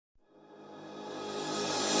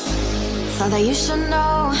Thought that you should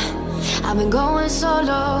know I've been going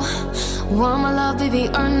solo. Want my love, baby,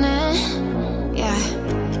 earn it. Yeah,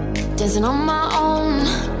 dancing on my own.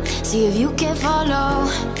 See if you can follow.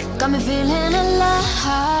 Got me feeling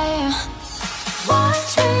alive.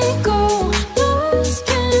 Watch me go, lose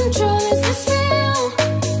control. Is this real?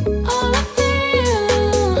 All I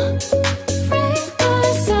feel. Break the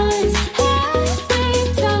signs. Every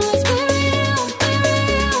time let's be real, be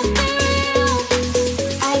real, be real.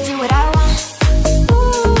 I do what I want.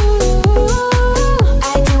 Ooh,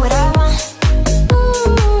 I do what I want. Ooh,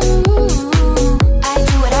 I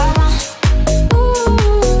do what I want. Ooh,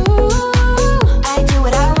 I do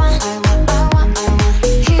what I want. I want, I want, I want.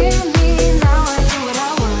 Hear me now, I do what I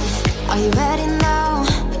want. Are you ready now?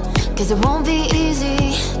 'Cause it won't be easy.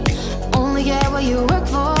 Only get what you work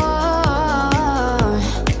for.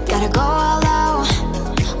 Gotta go all out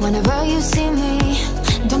whenever you see me.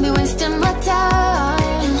 Don't be wasting my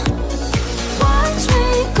time. Watch me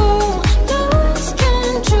go, lose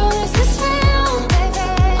control. Is this real?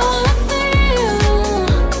 All I feel.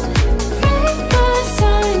 Break the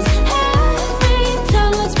signs. Every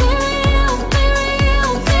time let's be real, be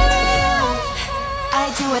real, be real. I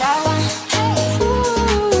do what I want. Ooh,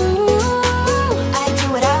 I do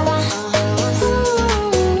what I want. Ooh,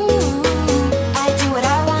 I do what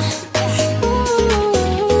I want. Ooh,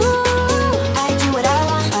 I do what I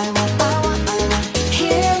want. I want, I want, I want.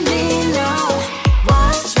 Hear me now.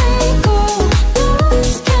 Watch me go,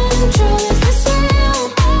 lose control. Is this real?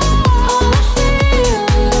 All I feel.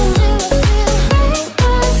 Break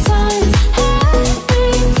the signs. Every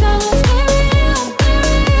time let's be real, be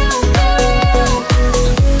real, be real.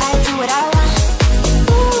 I do what I want.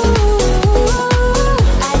 Ooh,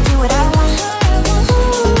 I do what I want.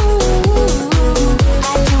 Ooh,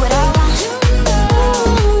 I do what I want.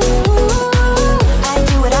 Ooh, I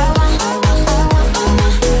do what I want. I want, I want, I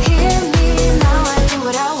want. Hear me now, I do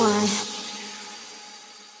what I want.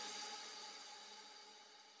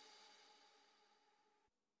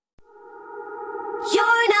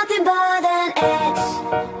 You're nothing but an ex,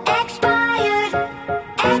 expired,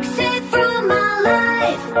 exit from my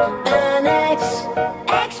life. An ex,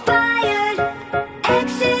 expired,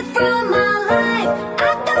 exit from my life.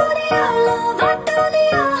 I thought your love, I thought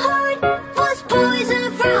your heart was poison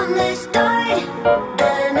from the start.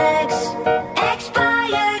 An ex,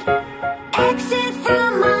 expired, exit from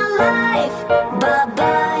my life. Bye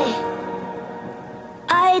bye.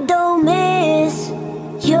 I don't miss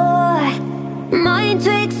your mind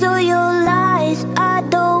tricks or your lies. I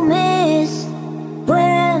don't miss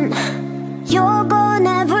when you're gone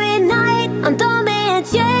every night. I'm done being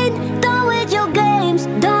chained, done with your games,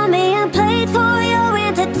 done being played for your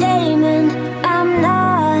entertainment. I'm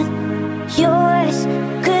not yours,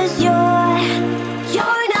 'cause you're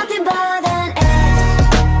nothing but an ex,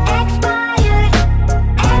 expired,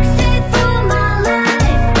 exit from my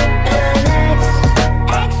life. An ex,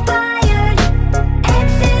 expired,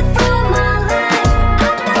 exit from my life.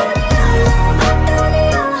 I thought your love, I thought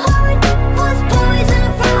your heart was poison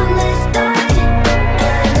from the start.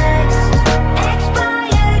 An ex,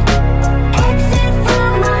 expired, exit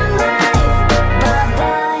from my life. Bye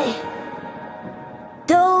bye.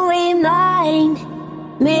 Don't remind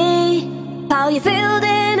me how you feel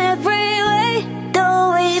in every way.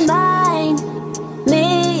 Don't remind me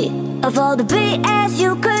of all the BS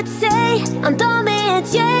you could say. I'm done being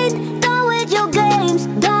chained, done with your games,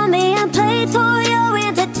 done being played for your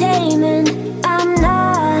entertainment. I'm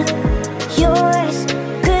not yours,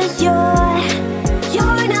 'cause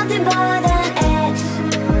you're nothing but an ex,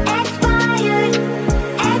 expired,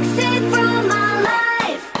 exit from my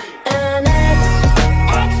life. An ex,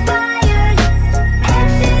 expired,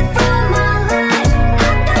 exit from my life.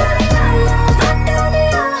 I thought your love, I thought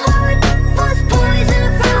your heart was poison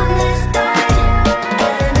from the start.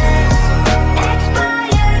 An ex,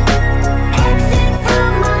 expired, exit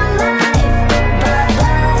from my life. Bye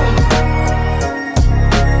bye.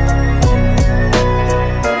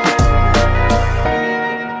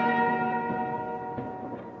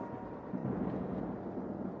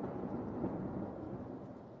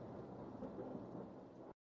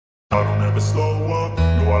 I don't ever slow up,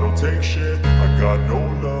 no I don't take shit. I got no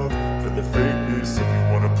love for the fakeness. If you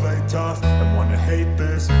wanna play tough and wanna hate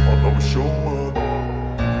this, I'll always show up.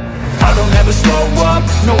 I don't ever slow up,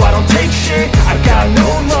 no I don't take shit. I got no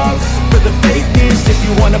love for the fakeness. If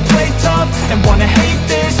you wanna play tough and wanna hate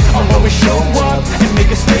this, I'll always show up and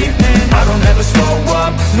make a statement. I don't ever slow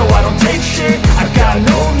up, no I don't take shit. I got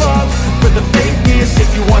no love for the fakeness. If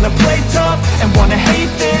you wanna play tough and wanna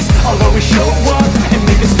hate this, I'll always show up and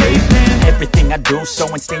make a statement. Everything everything I do, so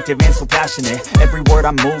instinctive and so passionate. Every word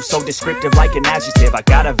I move, so descriptive like an adjective. I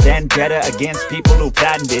got a vendetta against people who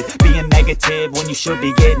patented being negative when you should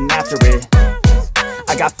be getting after it.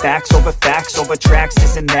 I got facts over tracks,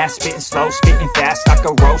 this and that, spitting slow, spitting fast. I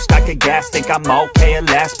could roast, I could gas, think I'm okay at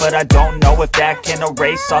last, but I don't know if that can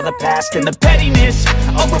erase all the past. And the pettiness,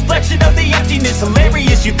 a reflection of the emptiness.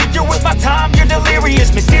 Hilarious, you think you're worth my time, you're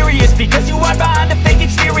delirious. Mysterious, because you hide behind a fake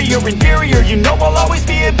exterior. Inferior, you know I'll always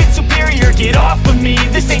be a bit superior. Get off of me,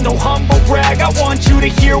 this ain't no humble brag. I want you to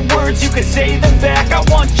hear words, you can say them back. I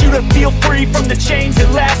want you to feel free from the chains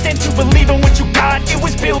that last, and to believe in what you got, it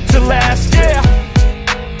was built to last, yeah.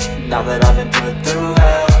 Now that I've been put through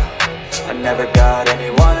hell, I never got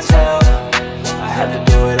anyone's help. I had to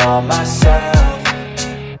do it all myself.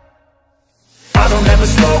 I don't ever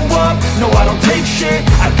slow up, no I don't take shit.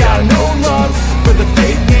 I've got no love for the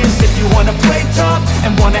fakeness. If you wanna play tough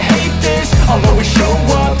and wanna hate this, I'll always show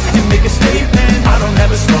up and make a statement. I don't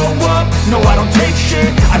ever slow up, no I don't take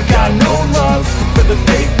shit. I've got no love for the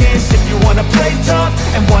fakeness. If you wanna play tough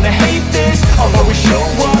and wanna hate this, I'll always show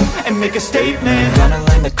up and make a statement. Gonna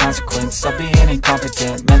learn the consequence of being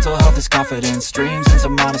incompetent. Mental health is confidence, dreams into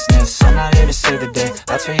modestness. I'm not here to save the day,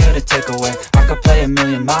 that's for you to take away. I could play a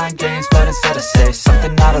million mind games, but instead I say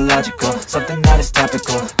something not illogical, something that is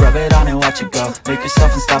topical. Rub it on and watch it go, make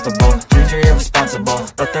yourself unstoppable. Dreams are irresponsible,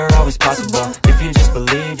 but they're always possible. If you just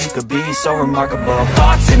believe, you could be so remarkable.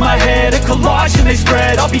 Thoughts in my head, a collage and they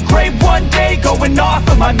spread. I'll be great one day, going off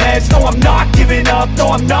of my meds. No, I'm not giving up, no,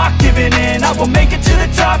 I'm not giving in. I will make it to the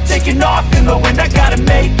top, taking off in the wind. I gotta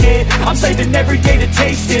make it, I'm saving every day to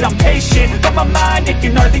taste it. I'm patient, but my mind, it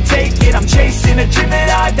can hardly take it. I'm chasing a dream that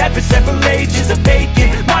I've had for several ages. A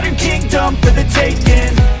vacant modern kingdom for the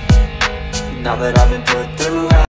taking. Now that I've been put